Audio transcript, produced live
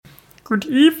Good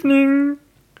evening.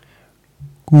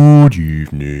 Good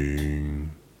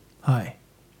evening. Hi.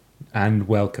 And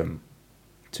welcome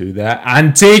to the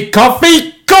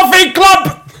Anti-Coffee Coffee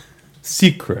Club!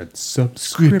 Secret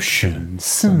subscription.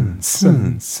 Sons.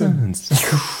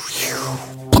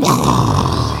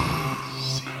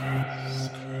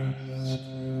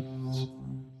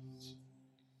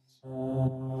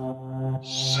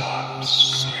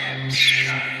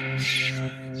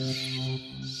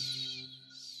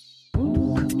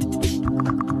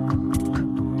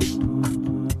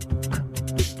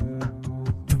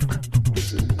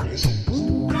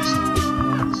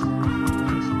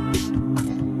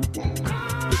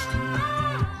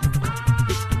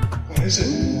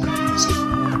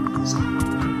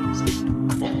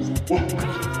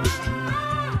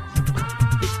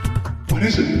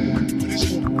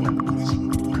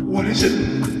 What is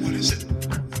it?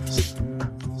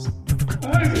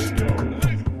 I don't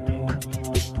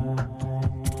know.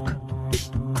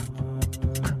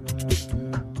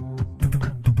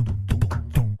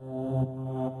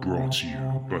 Brought to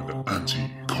you by the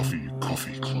Anti-Coffee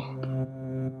Coffee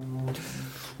Club.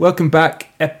 Welcome back,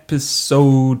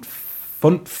 episode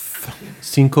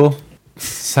Cinco.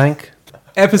 Cinq.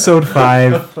 episode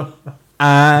 5.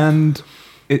 And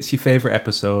it's your favourite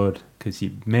episode because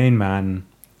your main man,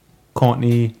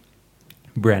 Courtney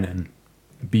Brennan,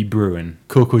 be brewing.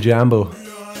 Coco Jambo.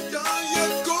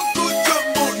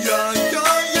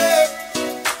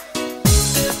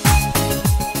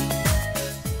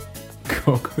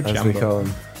 Coco As we Jumbo call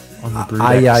him. on the brew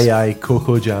Ay, decks. ay, ay,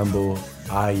 Coco Jambo.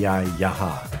 Ay, ay,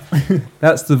 yaha.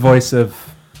 That's the voice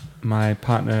of my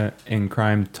partner in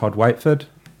crime, Todd Whiteford.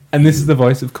 And this is the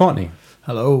voice of Courtney.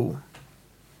 Hello.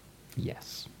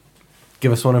 Yes.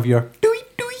 Give us one of your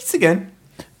tweets again.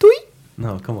 Tweet.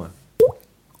 No, come on.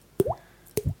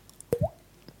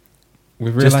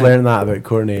 We've Just realised, learned that about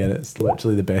Courtney, and it's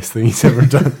literally the best thing he's ever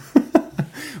done.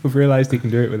 we've realised he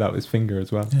can do it without his finger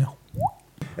as well.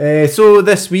 Yeah. So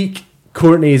this week,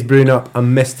 Courtney is brewing up a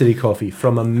mystery coffee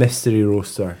from a mystery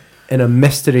roaster in a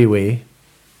mystery way,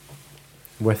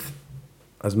 with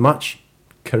as much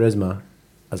charisma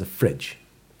as a fridge.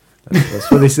 That's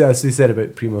what they said about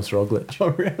Primoz Roglic. Oh,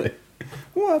 really?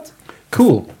 What?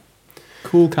 Cool,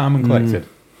 calm and collected.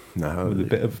 No, With a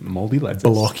bit of mouldy lettuce.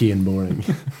 blocky and boring.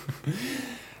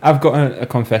 I've got a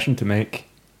confession to make.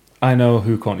 I know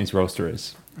who Courtney's roaster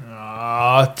is.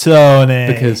 Oh, Tony.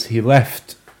 Because he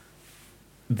left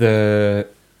the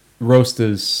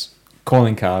roaster's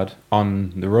calling card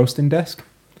on the roasting desk,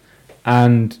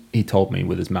 and he told me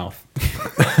with his mouth.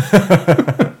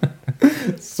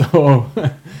 So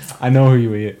I know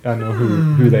I know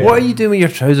who they What are. are you doing with your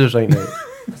trousers right now?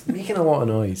 It's making a lot of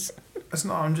noise. It's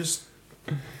not, I'm just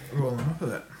rolling up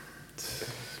with it.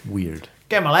 Weird.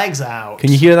 Get my legs out.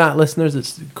 Can you hear that, listeners?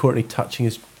 It's Courtney touching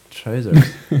his trousers.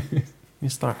 You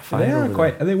start a fire. They are over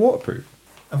quite. there. Are they waterproof?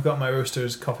 I've got my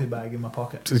roaster's coffee bag in my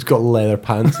pocket. He's got leather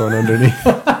pants on underneath.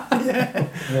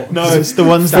 No, it's the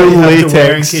ones that Full you have to wear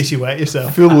in latex. case you wet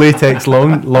yourself. Full latex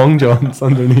long johns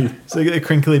underneath. It's like the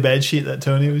crinkly bed sheet that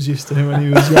Tony was used to when he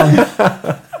was young.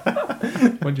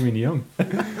 What do you mean young?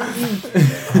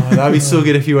 Oh, that'd be so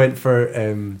good if you went for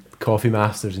Coffee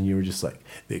Masters and you were just like,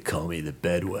 they call me the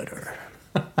bedwetter.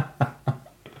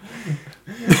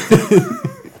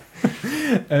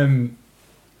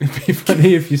 It'd be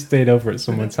funny if you stayed over at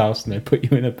someone's house and they put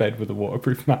you in a bed with a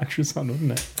waterproof mattress on,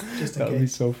 wouldn't it? Just in That would be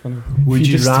case. so funny. Would If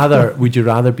you just-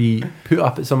 rather be put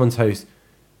up at someone's house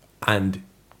and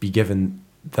be given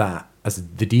that as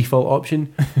the default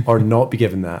option, or not be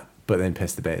given that but then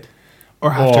piss the bed?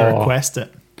 Or have to Oh. request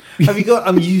it. Have you got?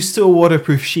 I'm used to a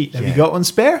waterproof sheet. Have Yeah. you got one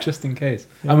spare? Just in case.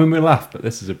 I mean, we laugh, but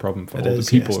this is a problem for It all is,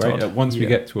 the people, yes, right? Todd. Once we Yeah.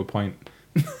 get to a point,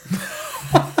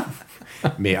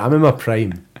 Mate, I'm in my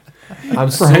prime. I'm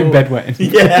prime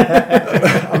bedwetting.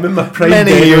 Yeah. I'm in my prime.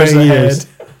 Many bedwetting years years.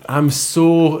 ahead. I'm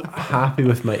so happy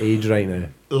with my age right now.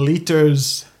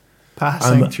 Liters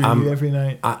passing through I'm- you every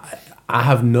night. I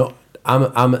have not.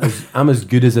 I'm as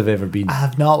good as I've ever been I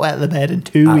have not wet the bed in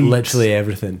 2 at weeks. literally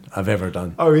everything I've ever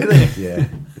done. Oh, really? Yeah,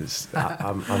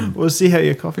 I'm We'll see how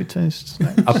your coffee tastes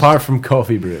next. apart from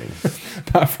coffee brewing,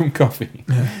 Apart from coffee.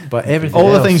 but everything. All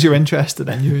the else- things you're interested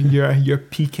in, you're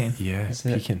peaking. Yeah, That's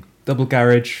it. peaking. Double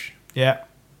garage. Yeah,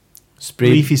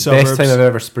 Sprayed. Leafy Best suburbs. time I've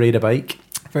ever sprayed a bike.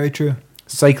 very true.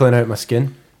 Cycling out my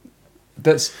skin.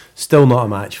 That's Still not a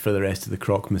match for the rest of the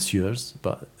croque monsieurs,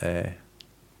 but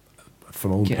for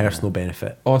my own Getting personal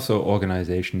benefit. also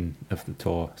organisation of the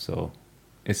tour. So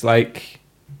it's like,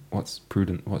 what's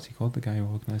he called? The guy who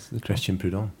organised the tour? Christian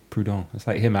Prudhomme. Proudhon. It's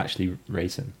like him actually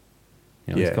racing.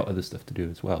 You know, Yeah. he's got other stuff to do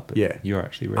as well. But Yeah. you're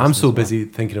actually racing I'm so as well. busy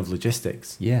thinking of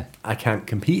logistics. Yeah, I can't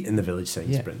compete in the village sign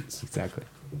yeah, sprints. exactly.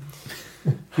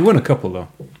 You won a couple though,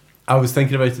 I was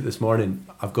thinking about it this morning.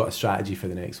 I've got a strategy for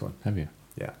the next one. have you?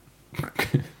 Yeah.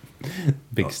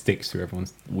 Big sticks through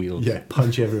everyone's wheels. Yeah,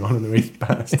 punch everyone on the way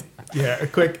past. Yeah, a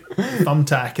quick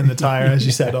thumbtack in the tire as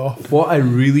you set off. What I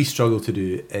really struggle to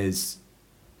do is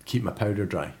keep my powder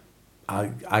dry.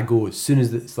 I go as soon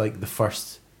as it's like the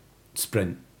first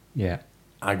sprint, Yeah.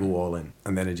 I go all in,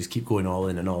 and then I just keep going all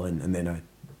in, and then I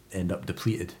end up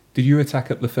depleted. Did you attack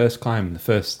up the first climb? The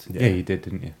first? Yeah. Yeah, you did,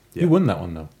 didn't you? Yeah. You won that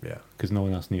one though, Yeah. because no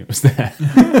one else knew it was there.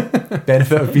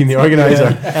 Benefit of being the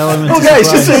organizer. Element Oh, of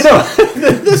guys, just so you surprise.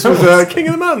 know, this was King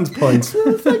of the Mountains points.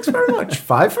 Thanks very much.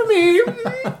 5 for me.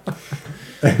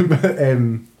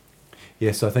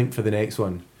 Yeah, so I think for the next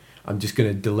one, I'm just going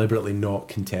to deliberately not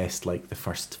contest like the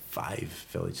first 5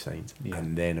 village signs, Yeah.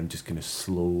 and then I'm just going to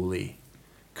slowly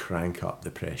crank up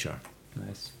the pressure.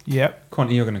 Nice. Yep.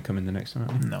 Quanti, you're going to come in the next one,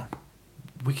 aren't you? No.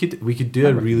 We could do I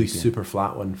a reckon really we can. super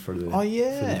flat one for the Oh,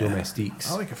 yeah. for the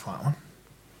domestiques. I like a flat one.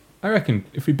 I reckon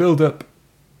if we build up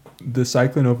the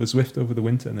cycling over Zwift over the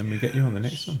winter, and then we get you on the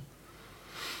next one.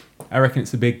 I reckon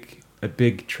it's a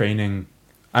big training.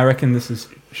 I reckon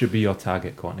should be your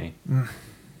target, Courtney. Mm.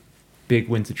 Big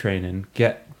winter training.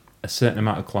 Get a certain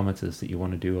amount of kilometers that you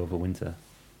want to do over winter,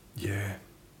 Yeah.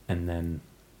 and then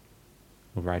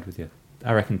we'll ride with you.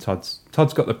 I reckon Todd's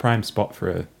got the prime spot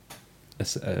for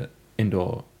a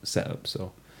indoor setup.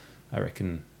 So I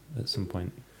reckon at some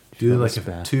point Do like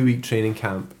spare. a 2-week training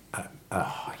camp at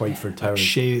Whiteford Towers.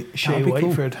 Shea That'd be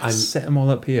cool. Whiteford. And Set them all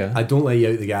up here. I don't let you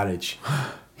out the garage,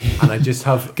 and I just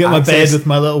have Get my bed access- with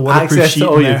my little waterproof access sheet to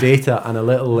all in your there. data and a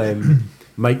little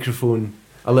microphone,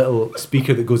 a little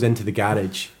speaker that goes into the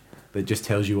garage that just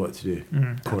tells you what to do.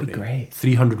 That'd be great.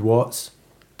 300 watts,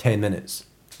 10 minutes,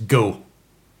 go,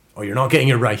 or you're not getting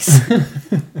your rice.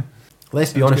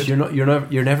 Let's be Sounds honest, good.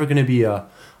 you're never going to be a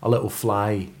little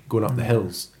fly going up the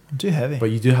hills, I'm too heavy.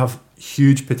 but you do have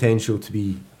huge potential to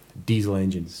be diesel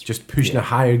engines, just pushing a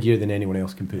higher gear than anyone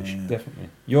else can push. Yeah. Definitely.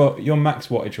 Your max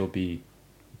wattage will be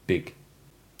big.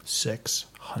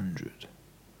 600.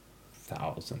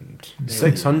 1,000.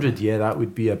 600, yeah, that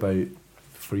would be about,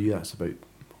 for you, that's about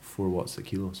 4 watts a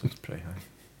kilo, so it's pretty high.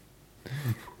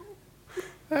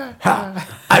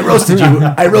 Ha! I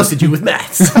roasted you with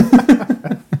maths.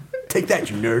 Take that,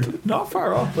 you nerd. Not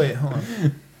far off. Wait, hold on.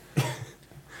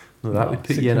 No, that No, would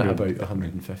put you in at 600 about definitely.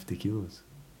 150 kilos.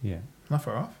 Yeah. Not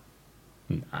far off.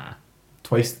 Nah.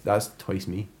 That's twice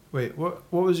me. Wait,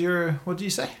 what was your, what did you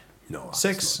say? No, that's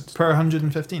 6 not- per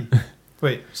 115.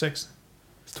 Wait, 6.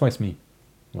 It's twice me.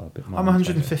 Well, a bit more. I'm than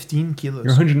 115 kilos.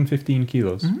 You're 115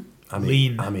 kilos. Mhm. I'm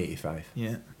lean. I'm 85.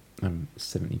 Yeah. I'm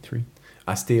 73.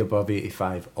 I stay above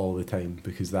 85 all the time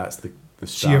because that's the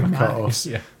So you're Strava max. cut-offs.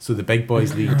 Yeah. So the big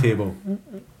boys league table,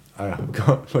 I've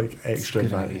got like extra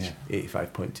Good advantage. idea.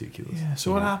 85.2 kilos. Yeah.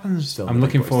 So what Yeah. happens? Still I'm the big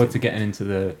looking boys forward to table. getting into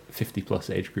the 50 plus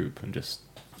age group and just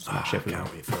smash I everyone.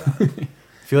 can't wait for that.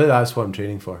 I feel like that's what I'm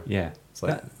training for. Yeah. It's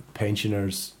like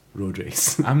pensioners road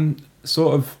race. I'm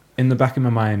sort of in the back of my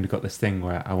mind got this thing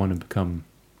where I want to become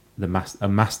a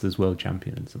Masters world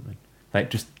champion and something. Like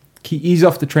just ease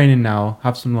off the training now,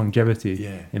 have some longevity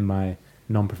Yeah. in my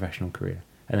non-professional career,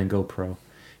 and then go pro.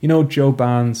 You know Joe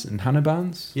Barnes and Hannah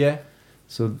Barnes? Yeah.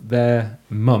 So their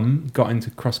mum got into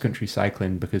cross-country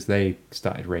cycling because they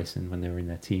started racing when they were in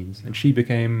their teens, and she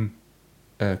became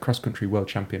a cross-country world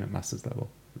champion at Masters level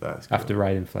That's cool. after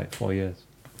riding for like 4 years.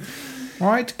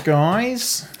 Right,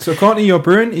 guys. So Courtney, you're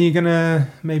brewing. Are you gonna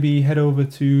maybe head over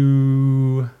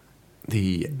to?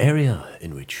 the area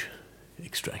in which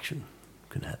extraction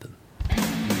can happen.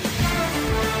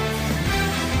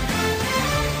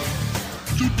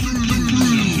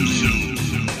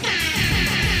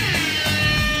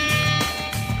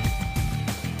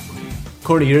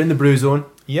 Courtney, you're in the brew zone.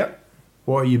 Yep.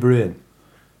 What are you brewing?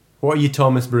 What are you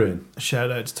Thomas brewing?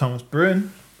 Shout out to Thomas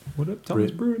Brewing. What up,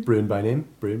 Thomas Brewing? Brewing by name,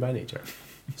 brewing by nature.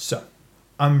 So,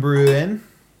 I'm brewing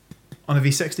on a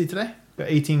V60 today. Got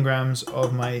 18 grams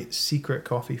of my secret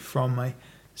coffee from my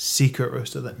secret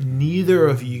roaster that neither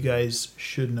of you guys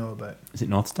should know about. Is it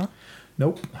North Star?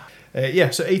 Nope. Yeah,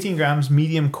 so 18 grams,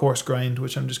 medium coarse grind,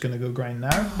 which I'm just going to go grind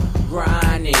now.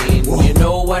 Grinding, you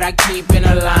know what I keep in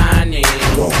a lining.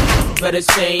 Better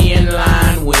stay in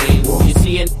line when you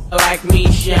see a like me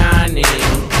shining.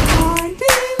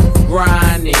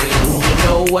 Grinding, you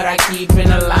know what I keep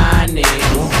in a lining.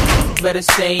 Better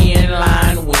stay in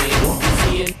line when you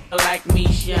see a like me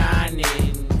shining.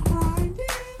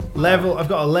 Level, I've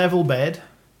got a level bed.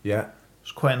 Yeah.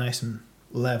 It's quite nice and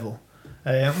level.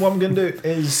 What I'm going to do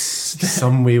is...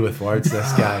 Some way with words,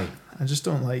 this guy. I just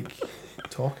don't like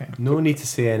talking. No need to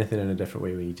say anything in a different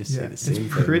way when you just say the It's same thing.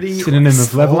 pretty Synonym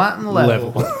of level? flat and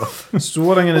level. So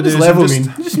what I'm going What to does do is level I'm just mean?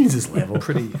 It just means it's level.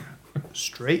 pretty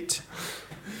straight.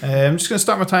 I'm just going to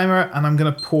start my timer, and I'm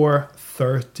going to pour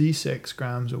 36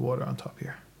 grams of water on top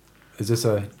here. Is this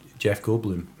a Jeff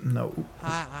Goldblum? No.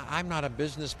 I'm not a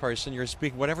business person. You're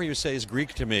speaking, whatever you say is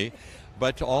Greek to me,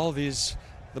 but all these,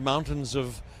 the mountains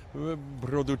of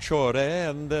produttore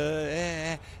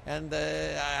and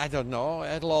I don't know.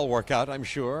 It'll all work out, I'm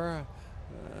sure.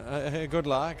 Good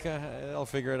luck. I'll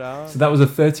figure it out. So that was a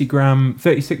 36 gram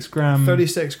 36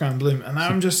 gram bloom, and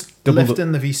I'm just double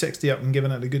lifting the V60 up and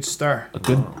giving it a good stir. a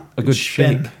good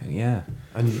spin. shake. Yeah.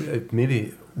 And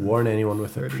maybe warn anyone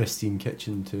with a 30. pristine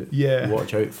kitchen to Yeah.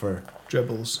 watch out for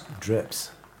Dribbles.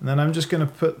 drips. And then I'm just going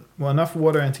to put enough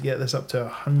water in to get this up to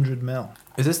 100 mil.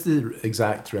 Is this the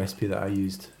exact recipe that I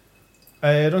used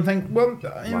I don't think. Well,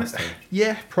 last time?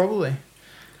 yeah, probably.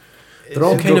 They're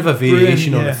all It's- kind of a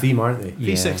variation on yeah. a theme, aren't they?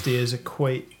 Yeah. V60 is a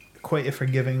quite a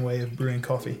forgiving way of brewing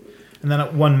coffee. And then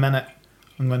at 1 minute,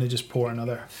 I'm going to just pour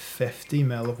another 50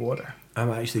 ml of water. I'm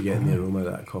actually getting the aroma of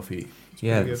that coffee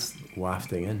Yeah. pretty it's-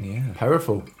 wafting in. Yeah.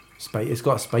 Powerful. It's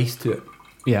got a spice to it.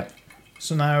 Yeah.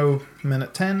 So now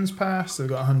minute 10's passed. I've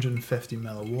got 150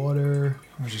 ml of water.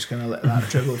 I'm just going to let that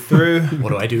dribble through. What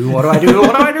do I do? What do I do?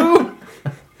 What do I do?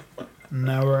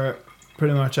 Now we're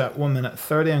pretty much at 1 minute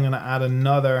 30. I'm going to add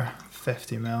another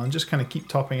 50 ml and just kind of keep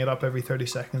topping it up every 30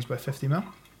 seconds by 50 ml.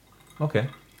 Okay.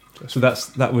 Just- So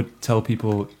that would tell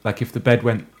people, like, if the bed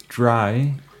went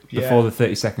dry before Yeah. the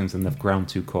 30 seconds, then they've ground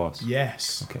too coarse.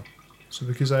 Yes. Okay. So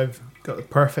because I've got the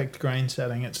perfect grind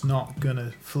setting, it's not going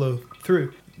to flow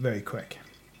through very quick.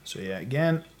 So yeah,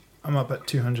 again, I'm up at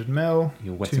 200 ml.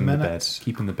 You're 2 wetting the bed, minutes.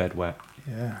 keeping the bed wet.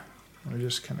 Yeah. We're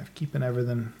just kind of keeping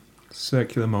everything,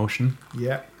 Circular motion,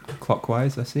 yeah,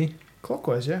 clockwise, I see.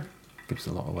 clockwise, yeah. Gives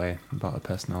a lot away about the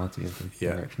personality of the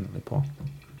Yeah. direction that they pour.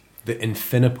 The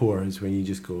infinipore is when you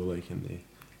just go like in the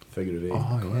figure of eight.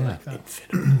 Oh, Quite yeah. like that.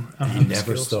 Infinipore. I don't You have the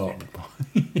never skills. stop.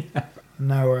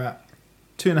 Now we're at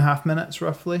 2.5 minutes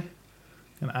roughly.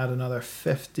 Gonna add another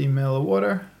 50 ml of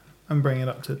water and bring it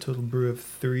up to a total brew of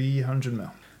 300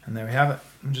 ml. And there we have it.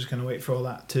 I'm just gonna wait for all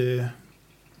that to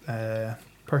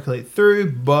percolate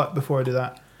through. But before I do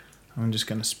that, I'm just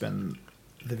gonna spin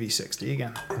the V60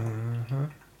 again,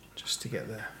 just to get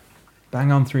the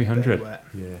Bang on bed 300. wet.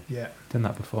 Yeah. Yeah. Done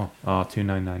that before. Oh,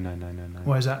 2999999.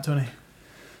 Why is that, Tony?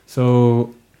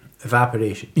 So,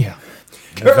 Evaporation. yeah.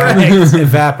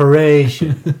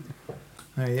 Evaporation.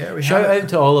 Yeah, we Shout have it. out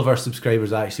to all of our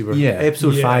subscribers. Actually, we're Yeah.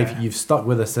 episode Yeah. 5. You've stuck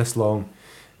with us this long.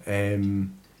 Well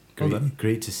Great, done.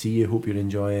 great to see you. Hope you're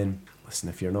enjoying. Listen,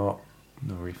 if you're not,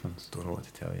 No refunds. don't know what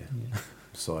to tell you. Yeah.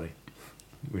 Sorry,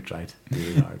 we tried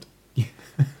really hard.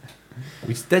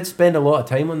 We did spend a lot of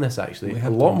time on this actually. We A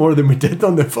have lot done. more than we did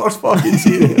on the first fucking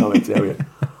series. I'll tell you.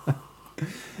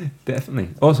 Definitely.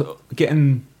 Also,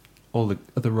 getting all the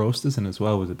other roasters in as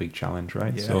well was a big challenge,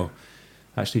 right? Yeah. So,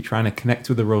 actually trying to connect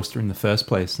with the roaster in the first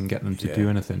place and get them to Yeah. do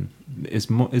anything is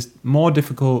more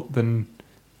difficult than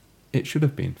it should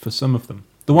have been for some of them.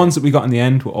 The ones that we got in the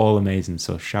end were all amazing.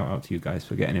 So, shout out to you guys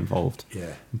for getting involved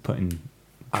Yeah, and putting and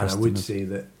I trust in would us. say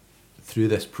that through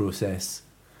this process,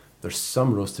 there's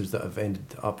some roasters that have ended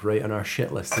up right on our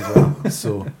shit list as well.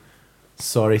 So,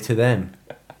 sorry to them.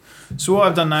 So what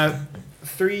I've done now,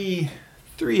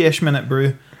 three-ish minute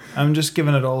brew. I'm just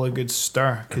giving it all a good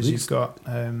stir because It you've got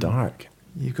Dark.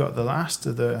 you've got the last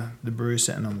of the brew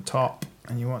sitting on the top,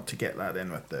 and you want to get that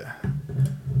in with the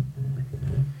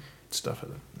stuff at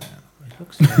the.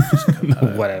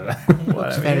 Whatever.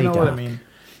 Whatever, very you know what I dark. mean.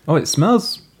 Oh, it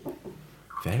smells.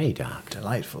 Very dark.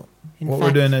 Delightful. In what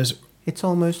fact, we're doing is It's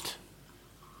almost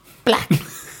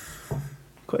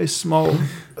quite a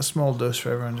small dose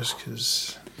for everyone, just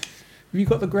because. Have you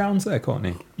got the grounds there,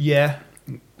 Courtney? Yeah.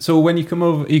 So when you come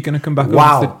over, are you going to come back over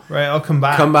Wow. Right. I'll come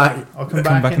back. Come back. I'll Come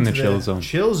come back in into the chill zone.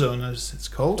 Chill zone, as it's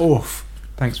called. Oof.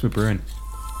 Thanks for brewing.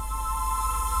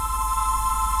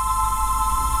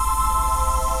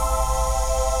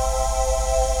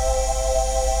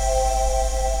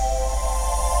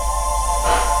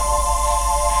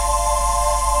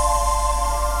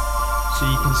 So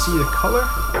you can see the colour.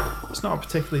 It's not a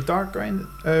particularly dark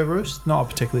roast. Not a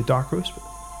particularly dark roast.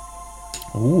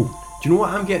 But Ooh. Do you know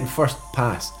what I'm getting first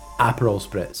pass? Aperol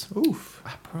spritz. oof.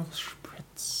 Aperol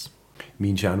Spritz. Me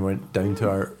and Jan went down to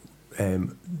our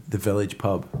the village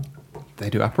pub. They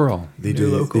do Aperol. They Do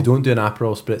do. local. They don't do an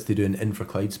Aperol spritz. They do an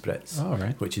Inverclyde spritz. Oh,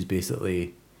 right. Which is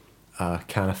basically a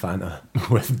can of Fanta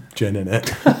with gin in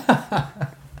it.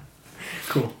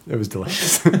 Cool. It was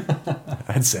delicious.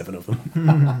 I had 7 of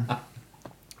them.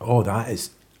 Oh, that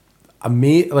is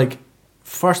amazing! Like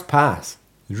first pass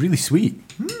It's really sweet.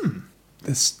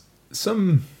 There's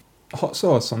some hot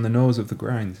sauce on the nose of the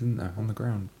grind, isn't there? On the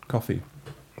ground coffee.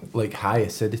 Like high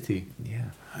acidity. Yeah.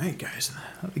 Alright, guys,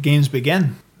 let the games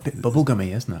begin. Bit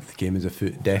bubblegummy, isn't it? The game is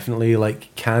afoot. Definitely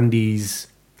like candies,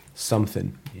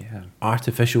 something. Yeah.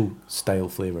 Artificial style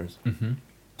flavours. Mm-hmm.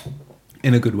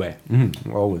 In a good way.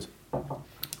 Always.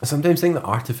 I sometimes think that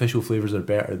artificial flavours are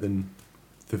better than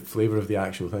the flavour of the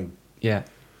actual thing. Yeah.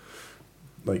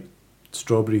 Like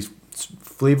strawberry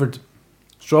flavoured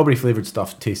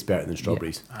stuff tastes better than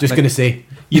strawberries. Just Like- gonna say.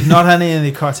 You've not had any of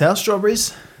the cartel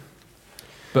strawberries?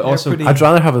 But They're also pretty- I'd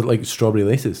rather have like strawberry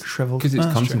laces. Shriveled. because it's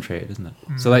That's true. concentrated, isn't it?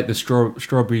 So like the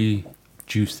strawberry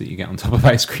juice that you get on top of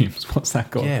ice creams. What's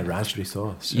that called? Yeah, raspberry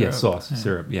sauce. Yeah, Syrup. sauce, Yeah.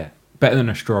 syrup. Yeah, better than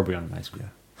a strawberry on an ice cream.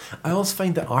 I always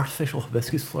find that artificial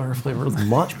hibiscus flavour is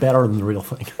much better than the real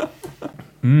thing.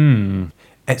 Mmm.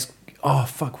 It's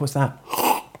what's that?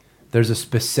 There's a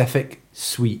specific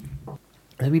sweet.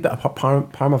 A wee bit of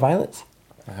Parma violets,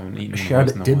 I haven't eaten a one of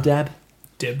sherbet those in a while. dib-dab,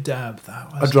 Dib dab.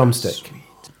 That was a drumstick, sweet.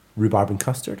 rhubarb and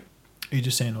custard. Are you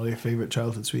just saying all your favourite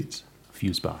childhood sweets?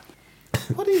 Fuse bar.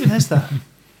 What even is that?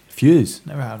 Fuse.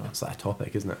 Never had one. It's like a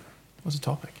topic, isn't it? What's the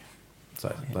topic? It's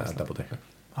like, Yeah, like it's a double decker.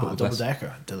 Oh, with double less-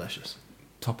 decker. Delicious.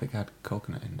 Topic had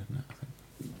coconut in, didn't it? I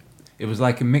think. It was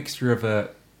like a mixture of a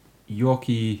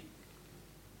Yorkie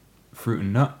fruit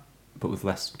and nut, but with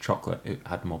less chocolate. It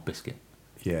had more biscuit.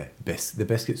 Yeah, the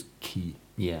biscuit's key.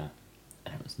 Yeah,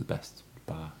 and it was the best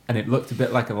bar. And it looked a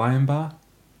bit like a Lion bar,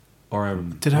 or a. Did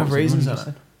it what have was the raisins one in you it?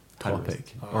 said? Had Topic.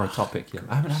 raisins. Or a topic. Yeah,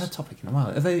 I haven't had a topic in a while.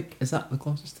 Is that the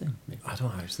closest thing? Maybe. I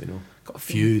don't actually know. Got a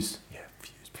Fuse. Yeah,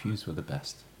 fuse. Fuse were the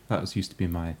best. That was used to be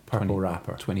my Purple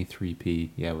wrapper. 23p.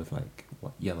 Yeah, with like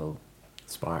what yellow.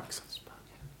 Sparks.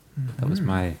 That was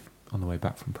my on the way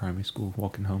back from primary school.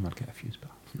 Walking home, I'd get a Fuse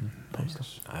bar.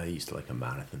 Nice. I used to like a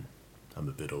marathon. I'm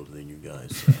a bit older than you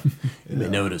guys. So you may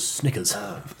know it as Snickers.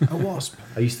 A wasp.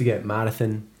 I used to get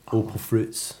marathon Opal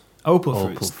Fruits. Opal Opal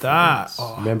fruits. fruits. That.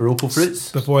 Oh. Remember Opal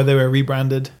Fruits? Before they were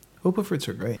rebranded. Opal fruits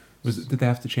are great. Did they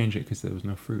have to change it because there was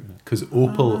no fruit in it? Because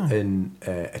opal in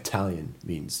Italian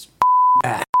means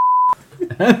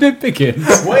Big pickings.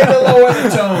 Way to lower the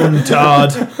tone,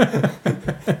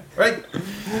 Todd. Right.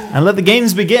 And let the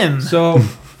games begin. So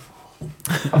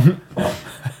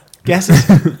Guesses?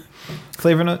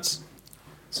 Flavor notes?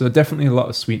 So definitely a lot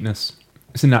of sweetness.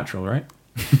 It's a natural, right?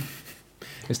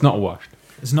 It's not washed.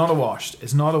 It's not a washed.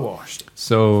 It's not a washed.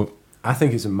 So I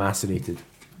think it's macerated.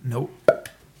 Nope.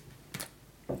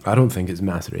 I don't think it's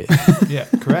macerated. Yeah,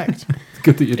 correct.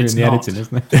 good that you're doing It's the not. editing,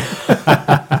 isn't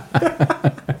it?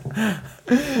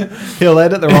 He'll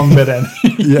edit the wrong bit in.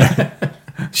 Yeah.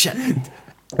 Shit.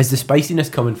 Is the spiciness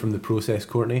coming from the process,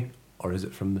 Courtney, or is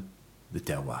it from the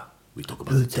terroir? We talk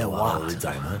about The the terroir all the terroir.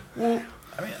 time, huh? Well,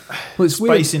 I mean, Well, it's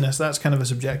weird spiciness, that's kind of a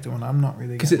subjective one. I'm not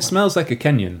really because getting it one. smells like a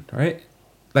Kenyan, right?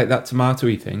 Like that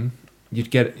tomatoey thing. You'd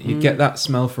get that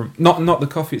smell from not the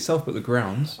coffee itself, but the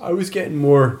grounds. I was getting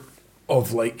more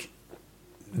of like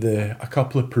a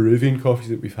couple of Peruvian coffees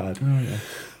that we've had, Oh yeah.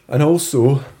 and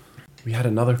also we had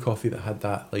another coffee that had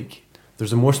that like.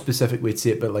 There's a more specific way to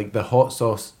say it, but like the hot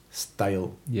sauce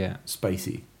style Yeah.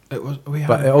 spicy. It was. We had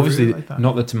But a obviously brew like that.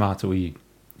 Not the tomatoey.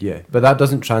 Yeah, but that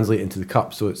doesn't translate into the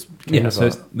cup, so it's kind Yeah. of So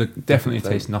it's definitely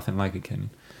thing. tastes nothing like a Kenyan.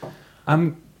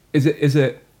 Is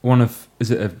it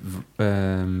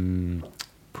a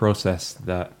process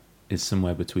that is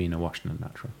somewhere between a washed and a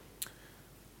natural?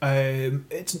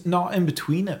 It's not in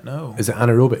between it. No. Is it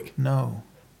anaerobic? No.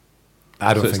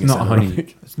 I don't So it's think it's not honey.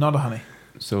 anaerobic. It's not a honey.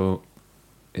 So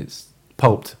it's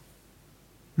Pulped.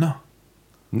 No.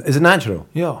 Is it natural?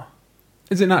 Yeah.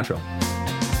 is it natural?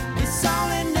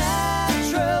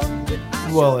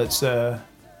 Well, it's a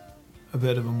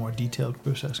bit of a more detailed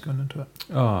process going into it.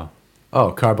 Oh,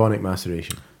 Oh, carbonic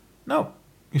maceration. No.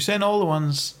 You're saying all the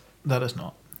ones that is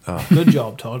not. Oh. Good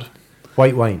job, Todd.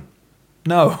 White wine.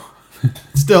 No.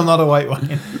 Still not a white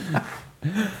wine.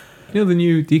 you know the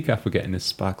new decaf we're getting is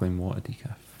sparkling water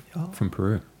decaf Yeah. from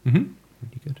Peru. Mm-hmm.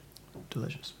 Really good.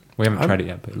 Delicious. We haven't I'm- tried it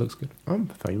yet, but it looks good. I'm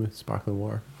fine with sparkling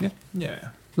water. Yeah.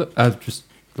 Look, just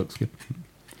looks good.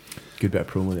 Good bit of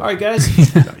promo there. All right,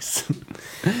 guys. Nice.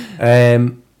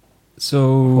 Um,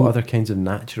 So what other kinds of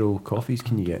natural coffees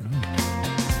can you get?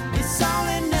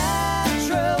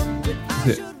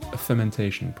 is it a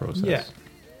fermentation process? Yeah.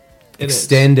 It is.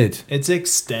 Extended. It's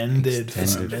extended.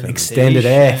 Extended Extended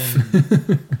F.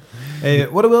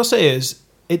 What I will say is,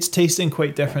 it's tasting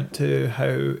quite different to how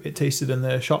it tasted in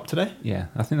the shop today. Yeah,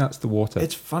 I think that's the water.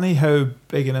 It's funny how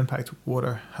big an impact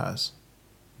water has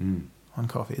Mm. on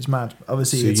coffee. It's mad.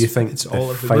 Obviously, So it's, you think it's the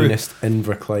all of the brew. finest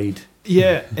Inverclyde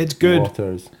Yeah, it's good,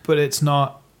 waters? but it's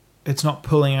not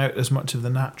pulling out as much of the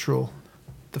natural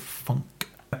the funk.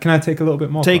 Can I take a little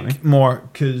bit more? Connie? Take more,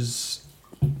 because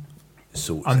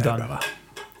So I'm sad, done. brother.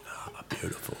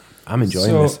 Beautiful. I'm enjoying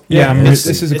So, this. yeah, I mean, it's,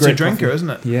 this is a it's great a drinker, coffee. isn't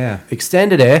it? Yeah,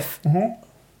 Extended F.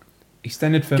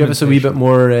 extended fermentation. Give us a wee bit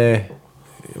more. A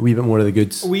wee bit more of the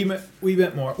goods. A wee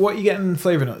bit more. What are you getting in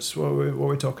flavour notes? What are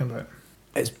we talking about?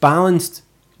 It's balanced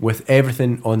with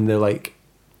everything on the like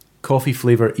coffee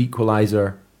flavor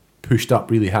equalizer pushed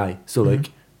up really high. So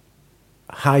like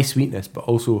high sweetness, but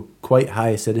also quite high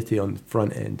acidity on the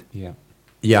front end. Yeah,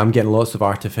 Yeah, I'm getting lots of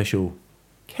artificial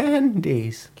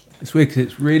candies. it's weird because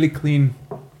it's really clean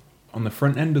on the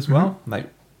front end as well. Like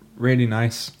really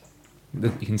nice. You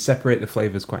can separate the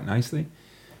flavors quite nicely,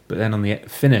 but then on the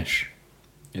finish,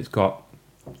 it's got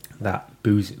that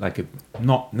boozy, like a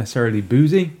not necessarily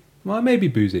boozy. Well, it may be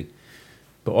boozy,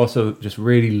 but also just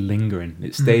really lingering.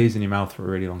 It stays in your mouth for a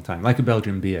really long time, like a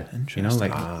Belgian beer. You know,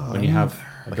 like when you have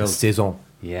a Like a Belgian. saison.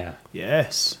 Yeah,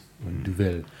 Yes. un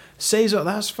Duvel. Saison,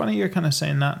 that's funny you're kind of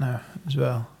saying that now as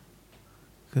well.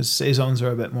 Because Saisons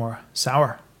are a bit more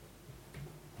sour.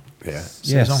 Yeah.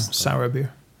 Saison, Yes. sour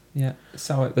beer. Yeah,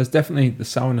 sour. There's definitely the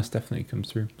sourness definitely comes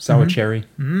through. Sour cherry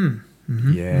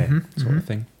Yeah. sort of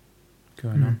thing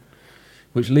going on,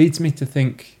 which leads me to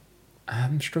think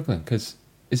I'm struggling because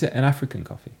is it an African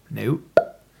coffee? Nope.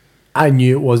 I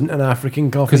knew it wasn't an African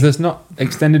coffee. Because there's not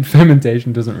extended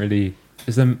fermentation. Doesn't really.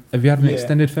 Is them? Have you had an Yeah.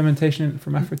 extended fermentation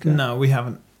from Africa? No, we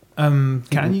haven't.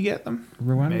 Can you get them?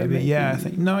 Rwanda. Maybe. Yeah, I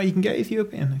think. No, you can get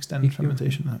Ethiopian extended Ethiopian.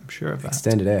 fermentation. I'm sure of that.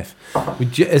 Extended F.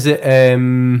 Is it?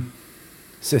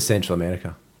 It's Central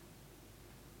America.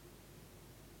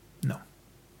 No.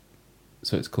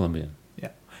 So it's Colombian. Yeah.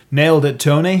 Nailed it,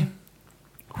 Tony.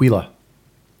 Huila.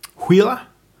 Huila?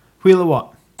 Huila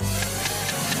what?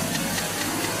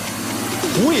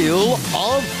 Wheel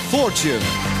of Fortune.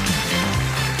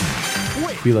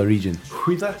 Huila region.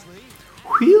 Huila?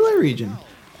 Huila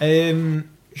region.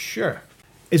 Sure.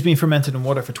 It's been fermented in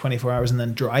water for 24 hours and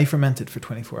then dry fermented for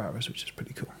 24 hours, which is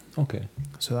pretty cool. Okay.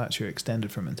 So that's your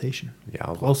extended fermentation Yeah.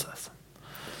 I'll process.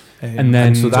 And then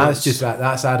And so that's just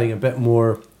that's adding a bit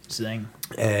more Zing.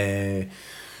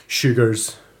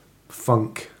 sugars,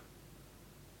 funk,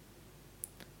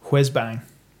 Whiz bang.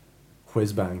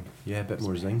 whiz bang. Yeah, a bit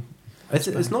more zing.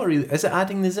 It's not really. Is it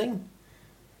adding the zing?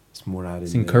 It's more adding.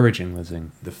 it's encouraging the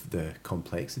zing. the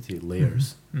complexity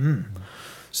layers.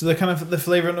 So the kind of the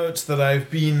flavor notes that I've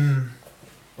been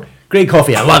Great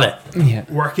coffee. I love it. Yeah.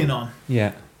 working on.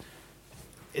 Yeah.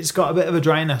 It's got a bit of a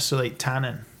dryness, so like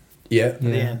tannin Yeah. at the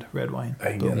Yeah. end, red wine. I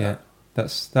can get Yeah.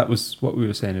 That was what we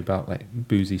were saying about like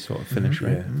boozy sort of finish,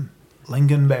 right? Yeah.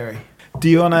 Lingonberry. Do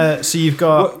you want to? So you've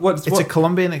got. What's It's a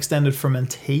Colombian extended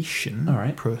fermentation All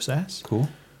right. process. Cool.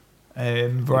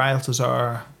 Varietals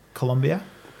are Colombia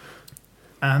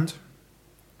and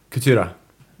Coutura.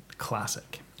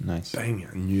 classic. Nice. Bang!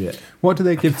 I knew it. What do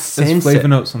they give as sense flavor it.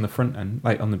 notes on the front end?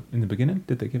 Like in the beginning,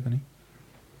 did they give any?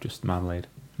 Just marmalade.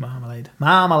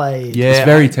 Marmalade. Yeah. It's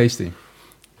very tasty.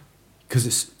 Because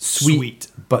it's sweet, Sweet.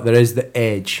 but there is the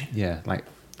edge. Yeah, like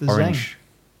The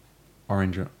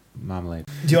orange marmalade.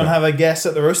 Do you want to have a guess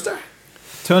at the roaster,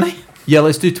 Tony? Yeah,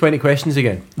 let's do 20 questions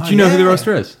again. Do you know who the yeah.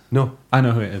 roaster is? No, I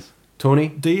know who it is. Tony.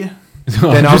 Do you?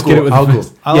 Then I'll Just get it go. with I'll the go.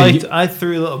 first. I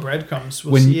threw little breadcrumbs.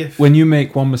 We'll When see if when you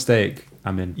make one mistake,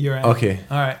 I'm in. you're in. Okay.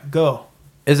 All right, go.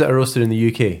 Is it a roaster in the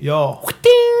UK? Yo.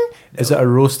 Is it a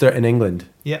roaster in England?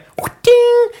 Yeah.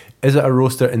 Is it a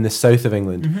roaster in the south of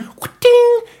England?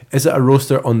 Is it a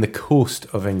roaster on the coast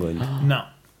of England? No.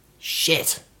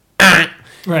 Shit.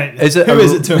 Right. Is it Who a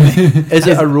is it, Tony? Is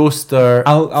it a roaster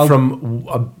I'll- from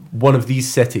one of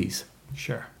these cities?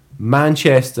 Sure.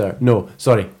 Manchester. No,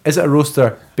 sorry. Is it a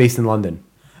roaster based in London?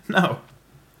 No.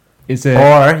 Is it?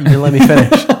 Or, you let me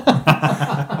finish.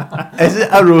 Is it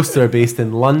a roaster based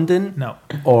in London? No.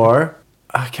 Or,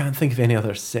 I can't think of any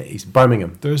other cities.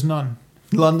 Birmingham. There's none.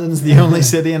 London's the only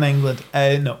city in England.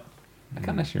 No. I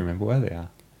can't actually remember where they are.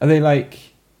 Are they like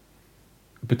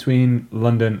between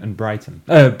London and Brighton?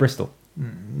 Bristol.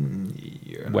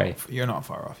 You're Wait. You're not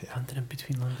far off yet. London in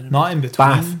between London and Not in between.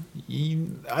 Bath.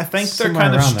 I think Somewhere they're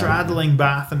kind of around there. straddling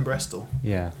Bath and Bristol.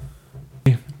 Yeah.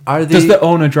 Are they? Does the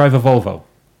owner drive a Volvo?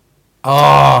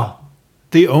 Oh!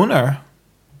 The owner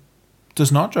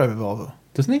does not drive a Volvo.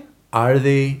 Doesn't he? Are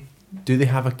they? Do they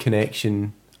have a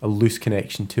connection, a loose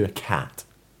connection to a cat?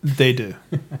 They do.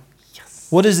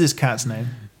 What is this cat's name?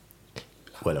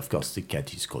 Well, of course, the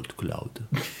cat is called Claude.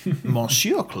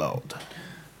 Monsieur Claude.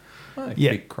 Oh,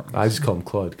 Yeah. big cross. I just call him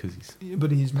Claude because he's.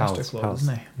 But he's Palace, Mr. Claude, Palace.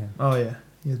 isn't he? Yeah. Oh, yeah.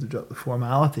 He has to drop the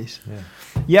formalities.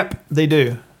 Yeah. Yep, they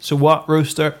do. So what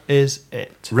roaster is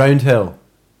it? Round Hill.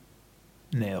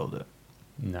 Nailed it.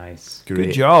 Nice. Great.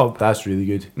 Good job. That's really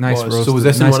good. Nice Was. roast. So was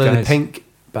this in Nice one of the guys. pink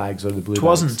bags or the blue It bags?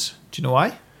 wasn't. Do you know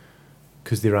why?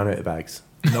 Because they ran out of bags.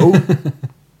 No.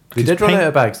 They did run pink- out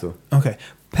of bags though. Okay.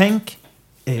 Pink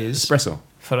is Espresso.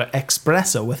 for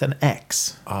espresso with an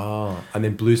X. Ah, and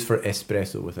then blue's for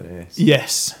espresso with an S.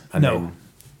 Yes. And no. then-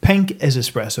 Pink is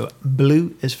espresso.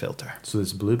 Blue is filter. So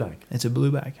it's a blue bag. It's a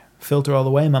blue bag. Filter all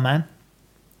the way, my man.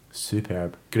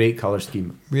 Superb. Great colour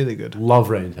scheme. Really good. Love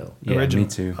Roundhill. Yeah, Original. me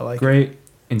too. I like Great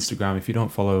Instagram. If you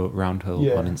don't follow Roundhill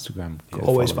Yeah. on Instagram, go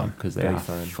Always follow fun. because they Very are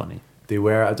fun. funny. They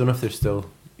were, I don't know if they're still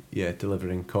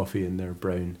delivering coffee in their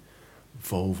brown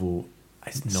Volvo.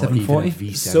 It's not 740? even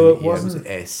a V70. So it yeah, it was wasn't-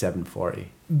 an S740.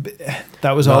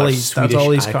 That was Not a Ollie's. That's Swedish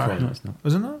Ollie's icon. car. No, it's not.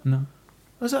 Was it not? No,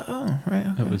 Was it? Oh, right.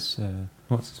 Okay. it was.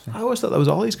 What's his face? I always thought that was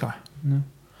Ollie's car. No,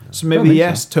 So Don't maybe think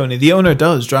yes, so. Tony. The owner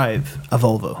does drive a I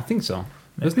Volvo. think so.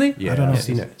 Isn't he? Yeah, I don't know. I've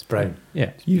seen it. It's brown.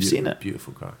 Yeah, You've seen it?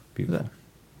 Beautiful car. beautiful.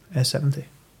 S70.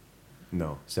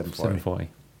 No, 740. 740.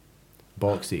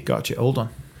 Boxy. Gotcha. Hold on.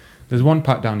 There's one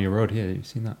parked down your road here. Have you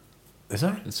seen that? Is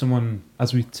that? There's someone,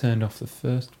 as we turned off the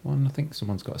first one, I think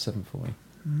someone's got a 740.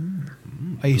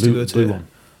 I used to go to blue one.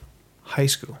 high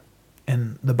school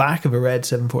in the back of a red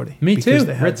 740. Me because too.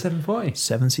 They had Red 740.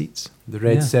 7 seats. The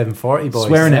red Yeah. 740 boys.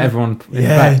 Swearing at Yeah. everyone in the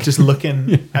Yeah, back. just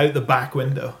looking out the back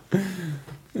window.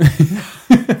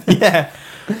 Yeah,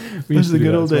 We those used are the to do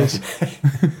good that old as days.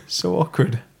 So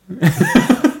awkward.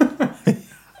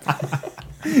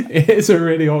 It is a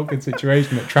really awkward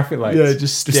situation at traffic lights. Yeah,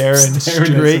 just staring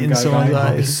staring at straight some in guy someone's behind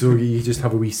That'd be eyes. so you just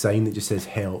have a wee sign that just says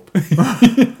help.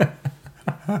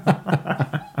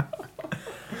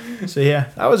 So yeah,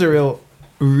 that was a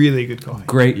really good coffee.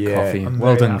 Great Yeah, coffee. I'm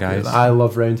Well very done, happy with guys. that. I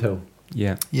love Roundhill.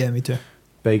 Yeah, Yeah, me too.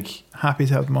 Big Happy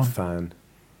to have them on. fan.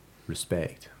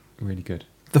 Respect. really good.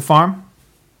 The farm.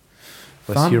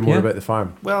 Let's Farm, hear more yeah. about the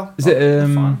farm. Well, Is it, the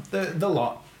um, farm. The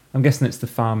lot? I'm guessing it's the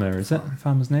farmer, is it?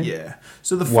 Farmer's name? Yeah.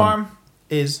 So the One. farm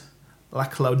is La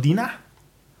Claudina,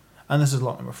 and this is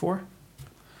lot number 4.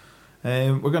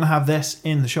 We're going to have this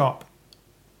in the shop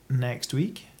next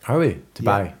week Are we? To Yeah.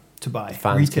 buy. to buy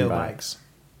Fans retail can buy. bags.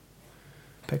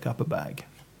 Pick up a bag.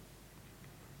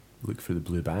 Look for the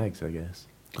blue bags, I guess.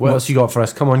 What else you got for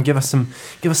us? Come on, give us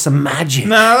some magic.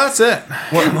 No, that's it.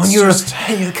 Come on, It's you're just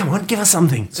hey, come on, give us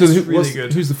something. So It's who, really what's-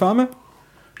 good. who's the farmer?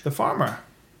 the farmer,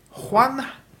 Juan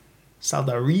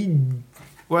Saldarid.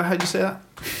 What? How'd you say that?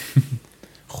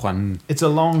 Juan. It's a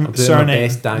long I'll do my surname.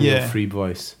 best Daniel yeah. Free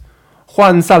voice.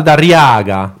 Juan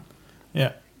Saldariaga.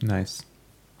 Yeah. Nice.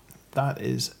 That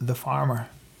is the farmer.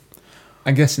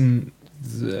 I'm guessing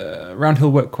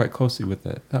Roundhill work quite closely with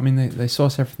it. I mean, they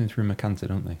source everything through Macanta,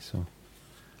 don't they? So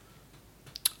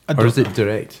Or is it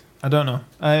direct? I don't know.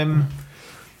 I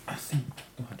think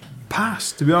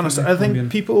Pass, to be honest. I Colombian.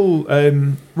 think people,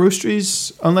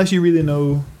 roasteries, unless you really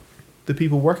know the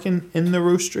people working in the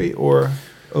roastery or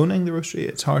owning the roastery,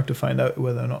 it's hard to find out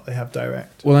whether or not they have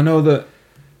direct. Well, I know that.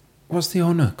 What's the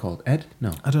owner called? Ed?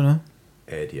 No, I don't know.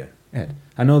 Ed, yeah. Ed.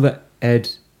 I know that Ed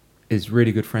is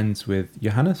really good friends with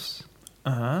Johannes,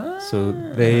 so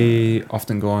they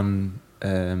often go on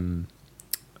origin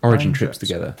Wine trips trips.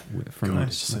 together from.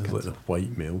 Nice. Sounds like the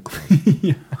white male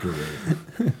club.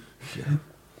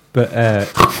 But and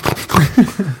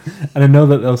I know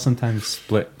that they'll sometimes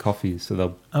split coffees, so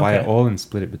they'll buy it Okay. all and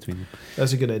split it between them.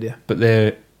 That's a good idea. But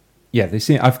they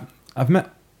see. I've met.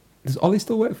 Does Ollie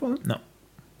still work for them? No.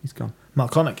 He's gone.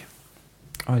 Malconic.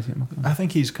 Oh, is it? Malcolm? I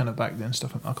think he's kind of back doing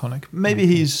stuff at Malconic. Maybe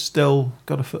he's still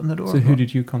got a foot in the door. So who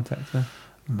did you contact there?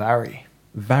 Vary.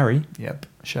 Vary. Yep.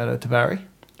 Shout out to Vary.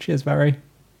 Cheers, Vary.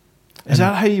 Is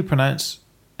that how you pronounce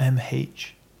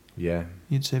MH? Yeah,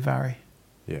 You'd say Vary.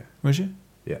 yeah, Would you?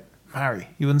 yeah. Mary.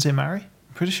 You wouldn't say Mary?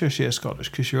 I'm pretty sure she is Scottish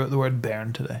because you wrote the word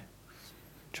bairn today.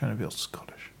 Trying to be all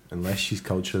Scottish. Unless she's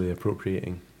culturally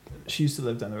appropriating. She used to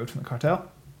live down the road from the cartel.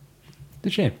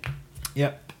 Did she?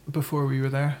 Yep. Before we were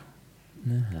there.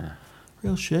 Nah.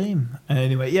 Real shame.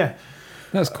 Anyway, yeah.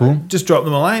 That's cool. Just dropped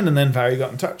them a line and then Vary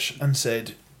got in touch and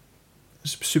said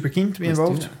super keen to be Let's do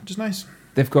involved, it. which is nice.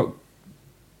 They've got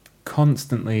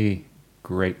constantly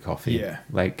great coffee. Yeah.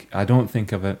 Like I don't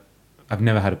think I've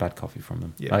never had a bad coffee from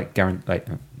them. Yeah. Like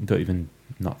don't even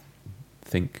not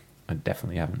think I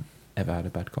definitely haven't ever had a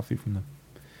bad coffee from them.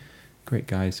 Great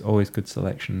guys, always good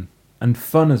selection and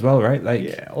fun as well, right? Like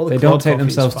Yeah, all the they don't Claude take coffee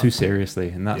is themselves fun. too seriously,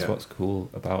 and that's Yeah. what's cool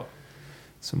about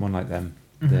someone like them.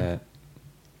 Mm-hmm. They're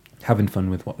having fun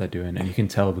with what they're doing, and you can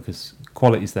tell because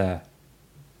quality's there,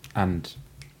 and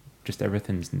just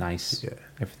everything's nice. Yeah.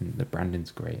 Everything, the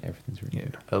branding's great. Everything's really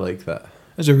good. I like that.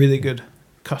 It's a really good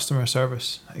customer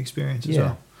service experience as Yeah.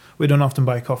 well. We don't often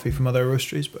buy coffee from other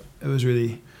roasteries, but it was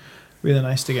really, really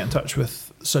nice to get in touch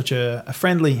with such a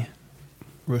friendly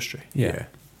roastery. Yeah.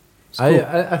 It's cool.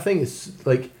 I think it's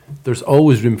like there's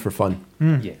always room for fun.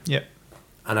 Yeah. Yeah.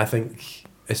 And I think,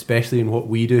 especially in what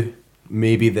we do,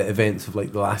 maybe the events of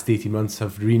like the last 18 months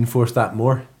have reinforced that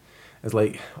more. It's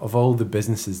like, of all the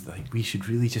businesses, like we should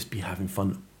really just be having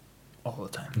fun All the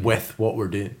time. with what we're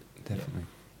doing. Definitely.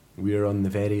 We're on the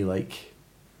very, like,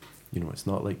 it's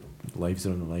not like lives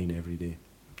are on the line every day.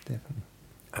 Definitely.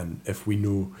 And if we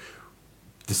know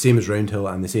the same as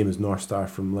Roundhill and the same as North Star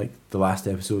from like the last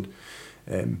episode,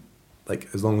 like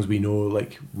as long as we know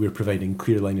like we're providing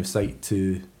clear line of sight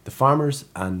to the farmers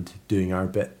and doing our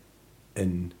bit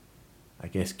in, I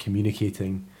guess,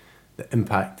 communicating the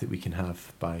impact that we can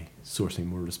have by sourcing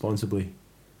more responsibly,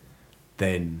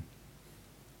 then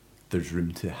there's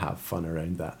room to have fun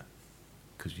around that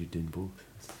because you're doing both.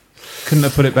 Couldn't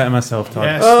have put it better myself, Todd.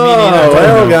 Yes, Oh, me neither.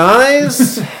 well,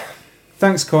 guys.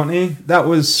 Thanks, Courtney. That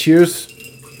was Cheers.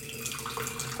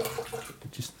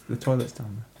 just the toilet's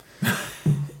down there.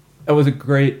 It was a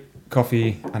great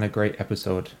coffee and a great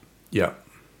episode. Yeah.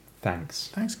 Thanks.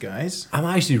 Thanks, guys. I'm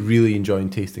actually really enjoying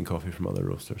tasting coffee from other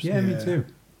roasters. Yeah, Yeah. me too.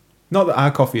 Not that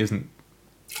our coffee isn't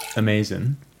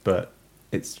amazing, but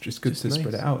it's just good Just to nice.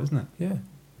 spread it out, isn't it? Yeah.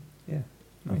 Yeah.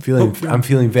 I'm Hopefully-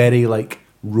 feeling very like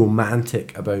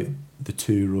romantic about the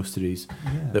two roasteries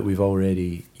Yeah. that we've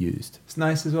already used. It's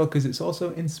nice as well because it's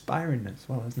also inspiring as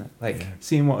well, isn't it? Like Yeah.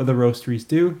 seeing what other roasteries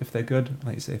do, if they're good,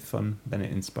 like you say, fun, then it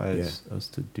inspires us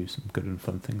to do some good and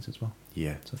fun things as well.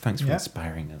 Yeah. So thanks for Yeah.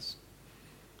 inspiring us,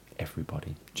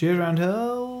 everybody. Cheers,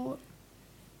 Roundhill.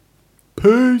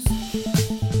 Peace.